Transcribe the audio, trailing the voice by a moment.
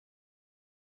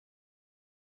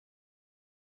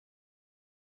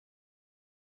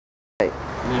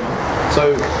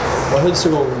So I heard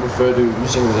someone refer to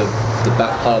using the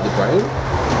back part of the brain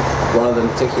rather than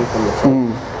thinking from the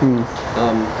front.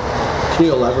 Can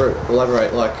you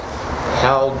elaborate like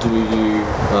how do you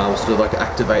sort of like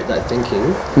activate that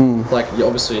thinking? Like you're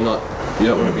obviously you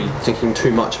don't want to be thinking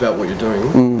too much about what you're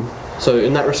doing. So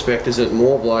in that respect, is it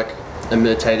more of like a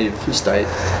meditative state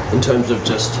in terms of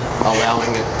just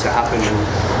allowing it to happen?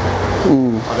 And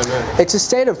I don't know. It's a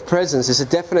state of presence. It's a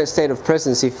definite state of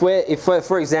presence. If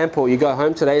for example, you go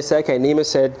home today and say, okay, Nima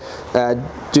said,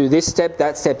 do this step,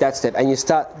 that step, that step, and you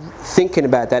start thinking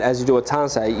about that as you do a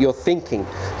tansa, you're thinking,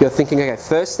 okay,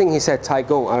 first thing he said, Tai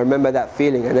Gong, I remember that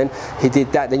feeling, and then he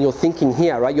did that, then you're thinking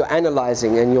here, right? You're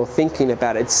analyzing and you're thinking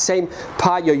about it. It's the same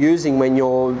part you're using when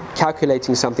you're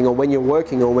calculating something, or when you're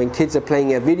working, or when kids are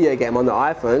playing a video game on the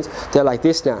iPhones, they're like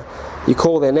this now. You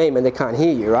call their name and they can't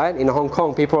hear you, right? In Hong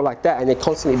Kong, people are like that, and they're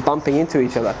constantly bumping into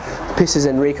each other. Pisses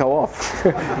Enrico off.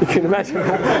 You can imagine.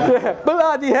 Yeah,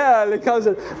 bloody hell! It comes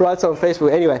and writes on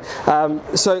Facebook. Anyway,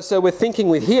 so we're thinking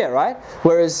with here, right?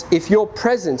 Whereas if you're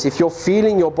present, if you're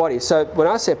feeling your body. So when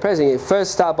I say present, you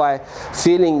first start by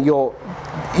feeling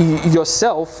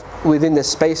yourself within the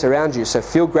space around you. So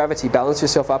feel gravity, balance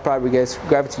yourself upright against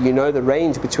gravity. You know the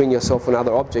range between yourself and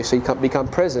other objects, so you can become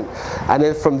present. And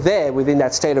then from there, within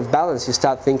that state of balance, you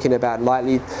start thinking about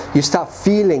lightly, you start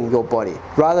feeling your body.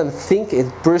 Rather than think,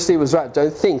 Bruce Lee was right,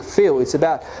 don't think, feel. It's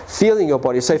about feeling your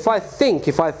body. So if I think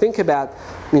about,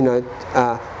 you know,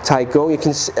 Tai Gong, you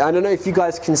can, I don't know if you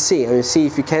guys can see, I mean, see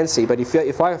if you can see, but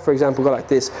if I, for example, go like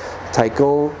this, Tai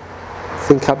Gong,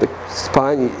 think up the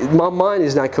spine, my mind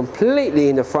is now completely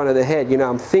in the front of the head, you know,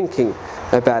 I'm thinking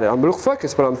about it. I'm look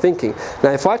focused, but I'm thinking.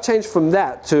 Now if I change from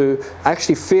that to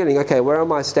actually feeling, okay, where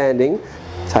am I standing?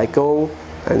 Tai Gong,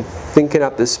 and thinking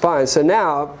up the spine. So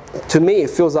now, to me, it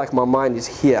feels like my mind is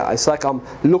here. It's like I'm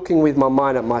looking with my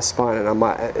mind at my spine, and I'm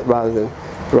rather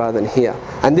than here.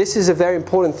 And this is a very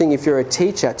important thing if you're a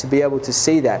teacher, to be able to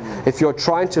see that. If you're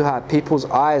trying to have people's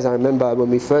eyes, I remember when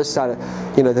we first started,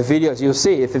 you know, the videos, you'll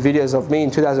see, if the videos of me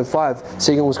in 2005,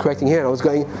 Segan was correcting here, and I was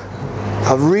going,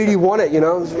 I really want it, you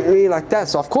know, it's really like that.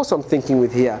 So of course I'm thinking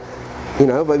with here. You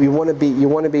know, but you want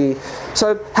to be,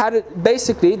 so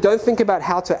basically, don't think about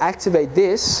how to activate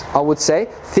this, I would say,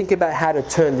 think about how to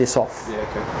turn this off. Yeah,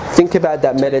 okay. Think about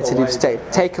that meditative state.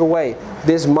 Take away.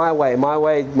 This is my way of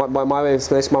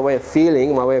explanation, my way of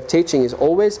feeling, my way of teaching is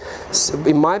always,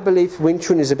 in my belief, Wing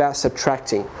Chun is about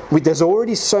subtracting. There's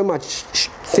already so much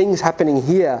things happening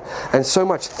here, and so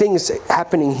much things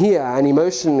happening here, and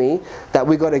emotionally, that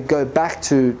we got to go back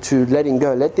to letting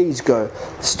go. Let these go.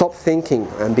 Stop thinking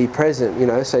and be present. You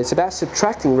know, so it's about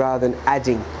subtracting rather than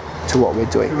adding to what we're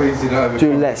doing. Too easy to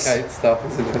do less. Stuff,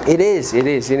 isn't it? It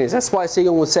is. That's why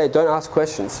Segan would say, don't ask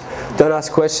questions. Don't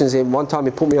ask questions. In one time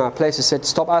he put me on a place and said,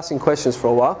 stop asking questions for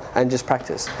a while and just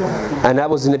practice. And that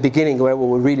was in the beginning where we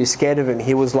were really scared of him.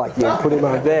 He was like, you know, put him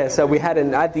out there. So we had,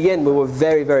 at the end we were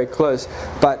very, very close.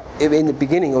 But in the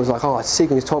beginning it was like, oh,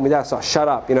 Segan has told me that, so I shut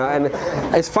up, you know. And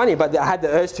it's funny, but I had the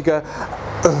urge to go,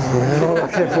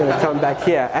 come back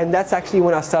here. And that's actually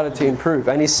when I started to improve.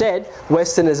 And he said,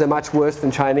 Westerners are much worse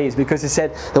than Chinese, because he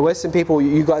said the Western people,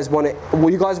 you guys want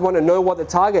to know what the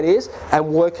target is and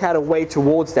work out a way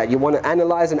towards that. You want to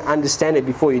analyze and understand it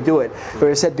before you do it. But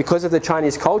he said because of the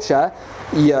Chinese culture,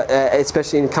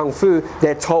 especially in Kung Fu,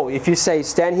 they're told, if you say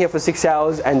stand here for 6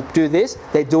 hours and do this,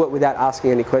 they do it without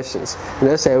asking any questions. You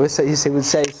know, so he would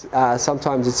say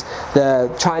sometimes it's the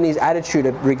Chinese attitude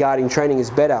regarding training is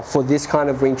better for this kind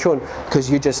of Wing Chun, because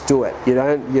you just do it. You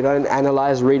don't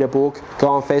analyze, read a book, go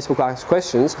on Facebook, ask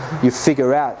questions. You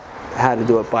figure out how to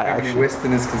do it by action. How many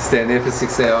Westerners can stand there for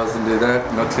 6 hours and do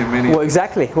that? Not too many. Well,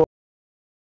 exactly.